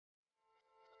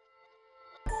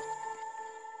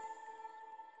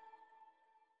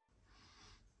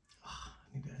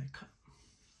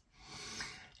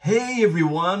Hey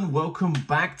everyone, welcome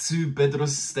back to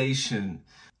Petros Station.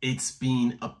 It's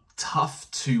been a tough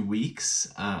 2 weeks.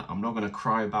 I'm not going to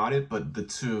cry about it, but the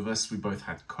two of us, we both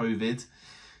had COVID.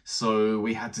 So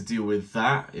we had to deal with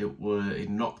that. It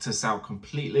knocked us out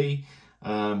completely.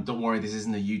 Don't worry, this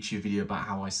isn't a YouTube video about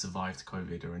how I survived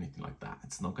COVID or anything like that.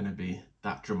 It's not going to be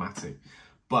that dramatic.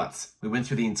 But we went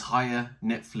through the entire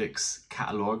Netflix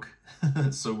catalog.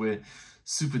 So we're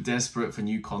super desperate for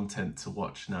new content to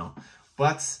watch now.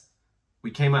 But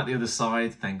we came out the other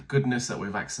side. Thank goodness that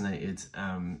we're vaccinated.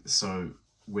 So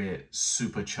we're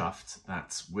super chuffed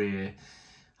that we're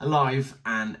alive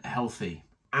and healthy.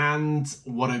 And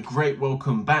what a great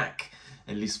welcome back,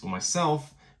 at least for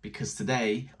myself, because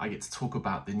today I get to talk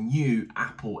about the new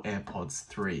Apple AirPods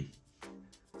 3.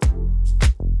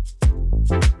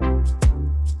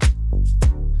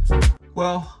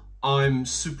 Well, I'm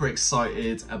super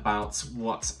excited about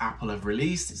what Apple have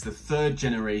released. It's the 3rd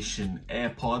generation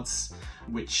AirPods,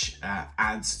 which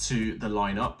adds to the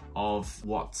lineup of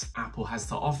what Apple has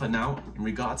to offer now in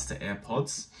regards to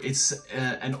AirPods. It's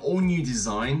an all new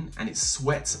design and it's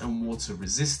sweat and water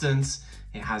resistant.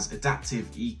 It has adaptive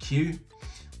EQ.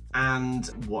 And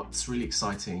what's really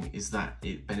exciting is that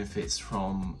it benefits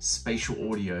from spatial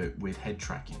audio with head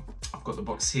tracking. I've got the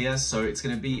box here, so it's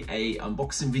going to be a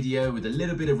unboxing video with a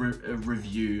little bit of a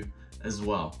review as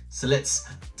well. So let's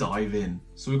dive in.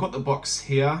 So we've got the box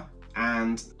here,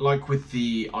 and like with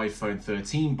the iPhone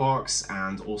 13 box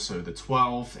and also the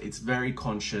 12, it's very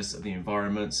conscious of the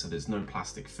environment, so there's no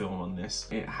plastic film on this.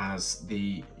 It has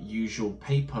the usual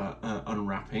paper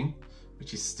unwrapping,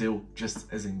 which is still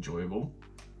just as enjoyable.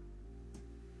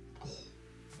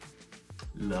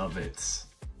 Love it.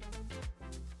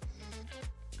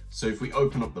 So if we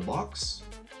open up the box,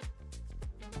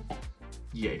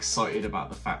 you get excited about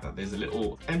the fact that there's a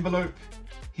little envelope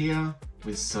here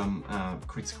with some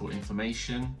critical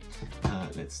information.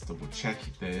 Let's double check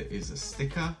if there is a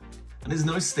sticker. And there's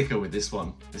no sticker with this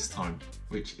one this time,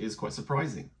 which is quite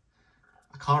surprising.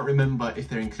 I can't remember if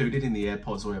they're included in the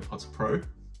AirPods or AirPods Pro.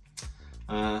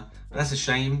 But that's a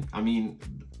shame. I mean,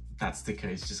 that sticker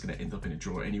is just going to end up in a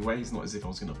drawer anyway. It's not as if I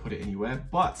was going to put it anywhere,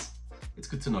 but it's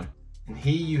good to know. And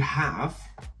here you have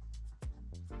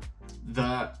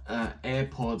the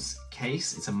AirPods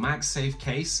case. It's a MagSafe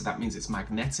case, so that means it's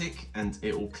magnetic and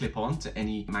it will clip on to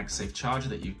any MagSafe charger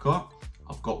that you've got.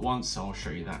 I've got one, so I'll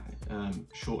show you that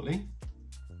shortly.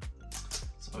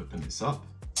 Let's open this up.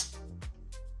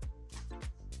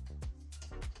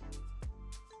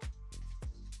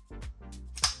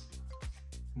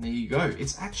 And there you go.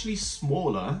 It's actually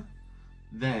smaller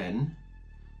than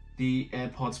the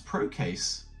AirPods Pro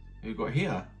case we've got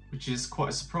here, which is quite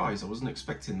a surprise. I wasn't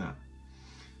expecting that.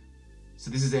 So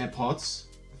this is AirPods,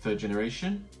 3rd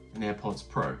generation, and AirPods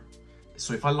Pro.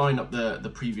 So if I line up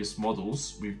the previous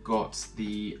models, we've got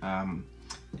the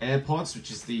AirPods,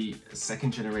 which is the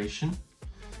 2nd generation,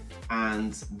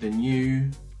 and the new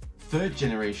 3rd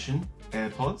generation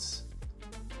AirPods.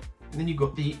 And then you've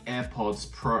got the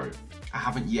AirPods Pro. I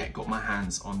haven't yet got my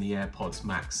hands on the AirPods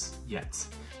Max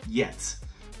yet,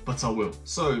 but I will.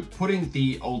 So putting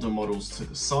the older models to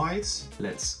the side,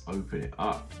 let's open it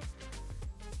up.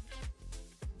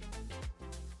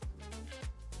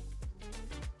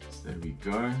 So there we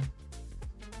go.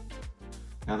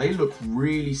 Now they look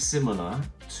really similar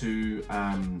to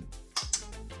the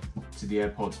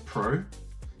AirPods Pro.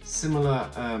 Similar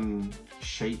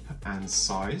shape and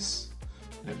size.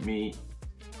 Let me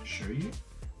show you.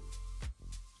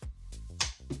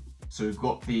 So we've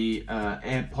got the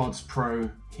AirPods Pro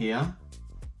here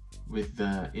with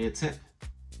the ear tip,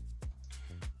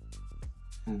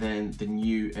 and then the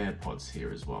new AirPods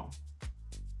here as well.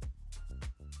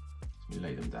 Let me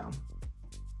lay them down.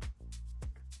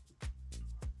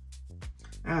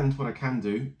 And what I can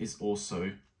do is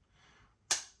also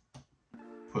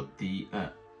put the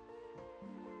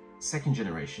 2nd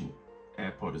generation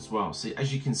AirPod as well. So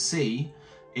as you can see,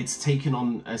 it's taken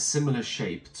on a similar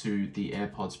shape to the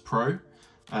AirPods Pro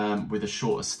with a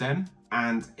shorter stem,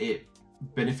 and it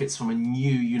benefits from a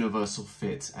new universal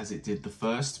fit as it did the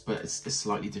first, but it's a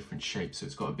slightly different shape. So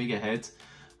it's got a bigger head,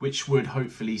 which would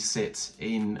hopefully sit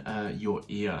in your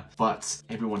ear, but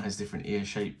everyone has different ear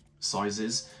shape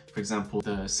sizes. For example,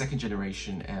 the 2nd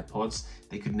generation AirPods,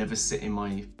 they could never sit in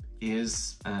my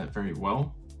ears very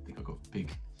well. I think I've got big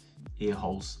ear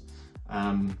holes.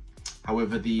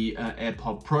 However, the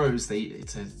AirPod Pros,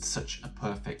 it's such a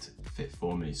perfect fit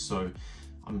for me. So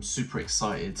I'm super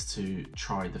excited to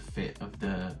try the fit of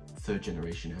the 3rd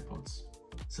generation AirPods.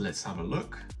 So let's have a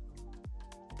look.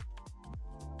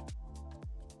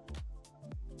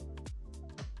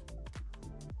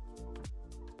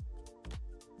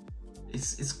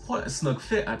 it's quite a snug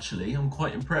fit actually. I'm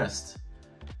quite impressed.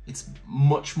 It's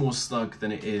much more snug than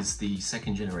it is the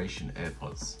second generation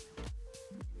AirPods.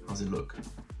 How's it look?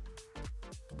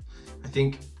 I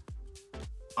think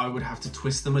I would have to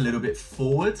twist them a little bit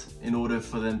forward in order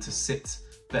for them to sit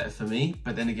better for me,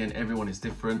 but then again, everyone is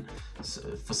different. So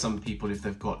for some people, if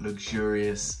they've got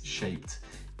luxurious shaped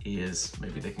ears,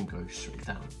 maybe they can go straight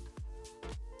down.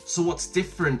 So what's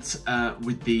different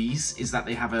with these is that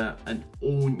they have an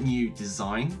all new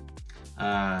design.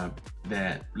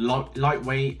 They're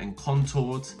lightweight and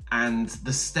contoured, and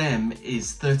the stem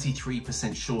is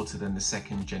 33% shorter than the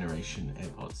second generation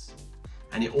AirPods.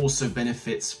 And it also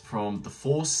benefits from the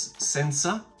force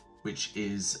sensor, which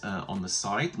is on the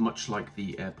side, much like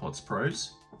the AirPods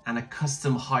Pros, and a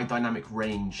custom high dynamic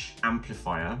range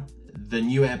amplifier. The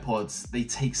new AirPods, they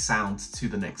take sound to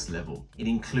the next level. It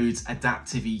includes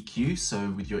adaptive EQ, so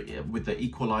with the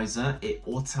equalizer, it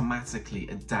automatically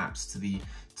adapts to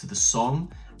the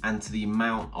song and to the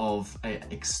amount of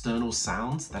external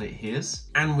sounds that it hears.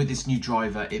 And with this new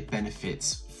driver, it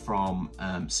benefits from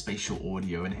spatial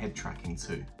audio and head tracking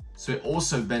too. So it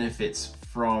also benefits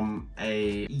from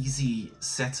a easy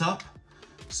setup.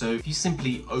 So if you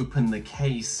simply open the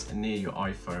case near your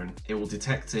iPhone, it will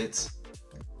detect it,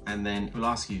 and then it will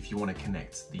ask you if you want to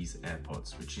connect these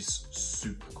AirPods, which is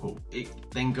super cool. It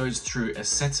then goes through a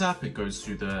setup, it goes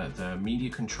through the media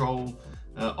control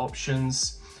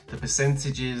options, the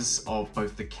percentages of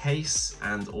both the case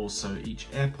and also each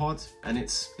AirPod, and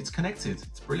it's connected.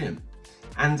 It's brilliant.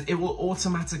 And it will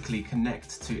automatically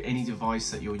connect to any device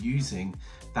that you're using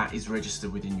that is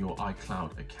registered within your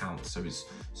iCloud account. So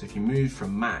if you move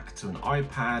from Mac to an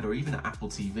iPad or even an Apple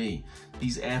TV,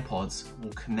 these AirPods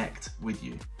will connect with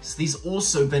you. So these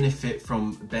also benefit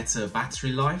from better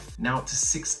battery life, now up to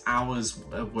 6 hours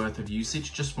worth of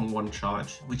usage just from one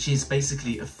charge, which is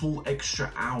basically a full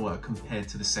extra hour compared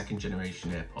to the second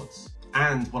generation AirPods.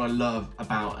 And what I love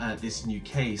about this new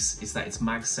case is that it's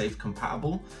MagSafe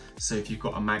compatible. So if you've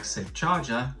got a MagSafe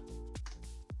charger,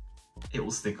 it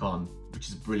will stick on, which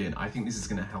is brilliant. I think this is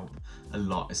going to help a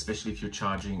lot, especially if you're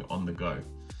charging on the go.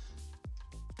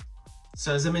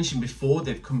 So as I mentioned before,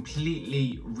 they've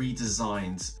completely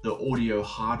redesigned the audio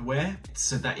hardware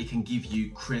so that it can give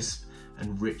you crisp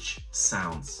and rich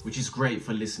sounds, which is great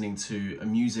for listening to a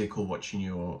music or watching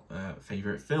your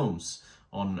favorite films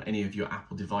on any of your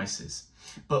Apple devices.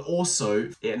 But also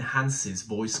it enhances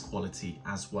voice quality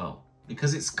as well.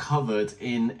 Because it's covered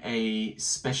in a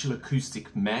special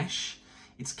acoustic mesh,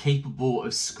 it's capable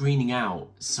of screening out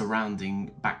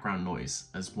surrounding background noise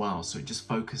as well. So it just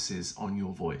focuses on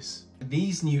your voice.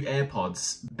 These new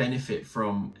AirPods benefit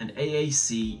from an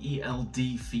AAC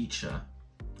ELD feature,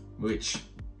 which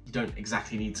you don't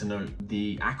exactly need to know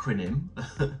the acronym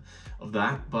of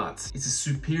that, but it's a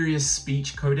superior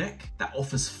speech codec that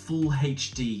offers full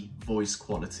HD voice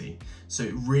quality. So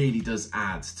it really does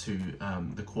add to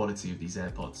the quality of these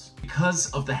AirPods.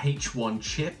 Because of the H1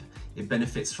 chip, it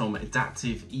benefits from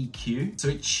adaptive EQ. So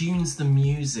it tunes the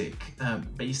music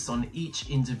based on each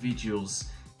individual's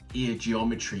ear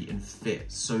geometry and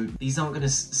fit. So these aren't going to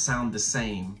sound the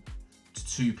same to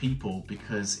two people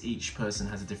because each person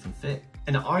has a different fit.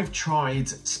 And I've tried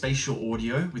spatial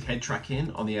audio with head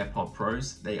tracking on the AirPods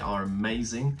Pros. They are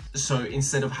amazing. So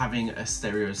instead of having a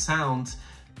stereo sound,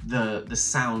 the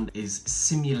sound is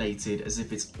simulated as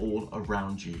if it's all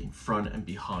around you, in front and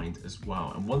behind as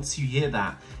well. And once you hear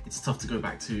that, it's tough to go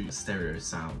back to stereo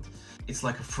sound. It's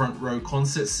like a front row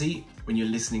concert seat when you're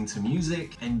listening to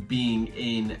music and being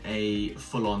in a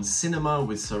full-on cinema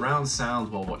with surround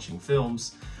sound while watching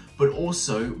films. But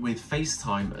also with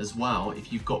FaceTime as well,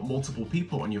 if you've got multiple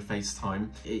people on your FaceTime,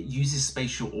 it uses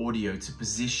spatial audio to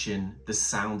position the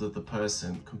sound of the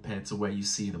person compared to where you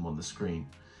see them on the screen,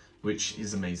 which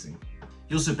is amazing.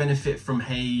 You also benefit from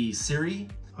Hey Siri.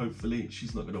 Hopefully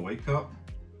she's not gonna wake up.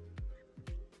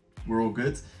 We're all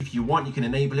good. If you want, you can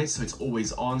enable it so it's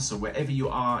always on. So wherever you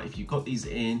are, if you've got these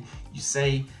in, you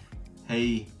say,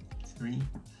 Hey Siri,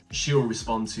 she'll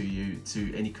respond to you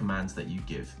to any commands that you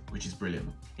give, which is brilliant.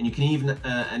 And you can even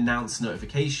announce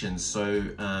notifications. So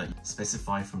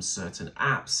specify from certain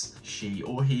apps, she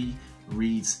or he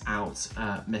reads out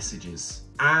messages.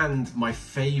 And my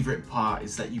favorite part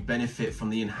is that you benefit from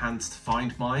the enhanced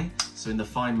Find My. So in the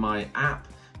Find My app,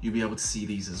 you'll be able to see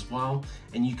these as well.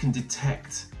 And you can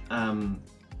detect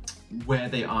where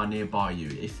they are nearby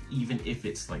you. Even if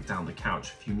it's like down the couch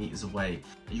a few meters away,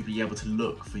 you'll be able to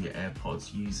look for your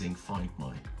AirPods using Find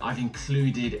My. I've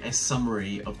included a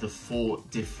summary of the 4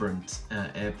 different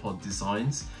AirPod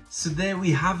designs. So there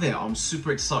we have it. I'm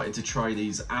super excited to try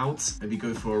these out. Maybe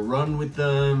go for a run with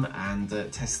them and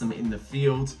test them in the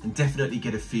field, and definitely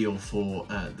get a feel for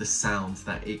the sound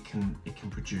that it can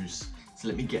produce. So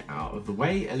let me get out of the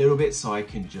way a little bit so I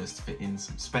can just fit in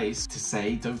some space to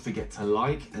say, don't forget to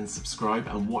like and subscribe,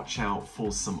 and watch out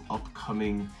for some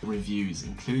upcoming reviews,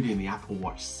 including the Apple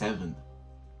Watch 7.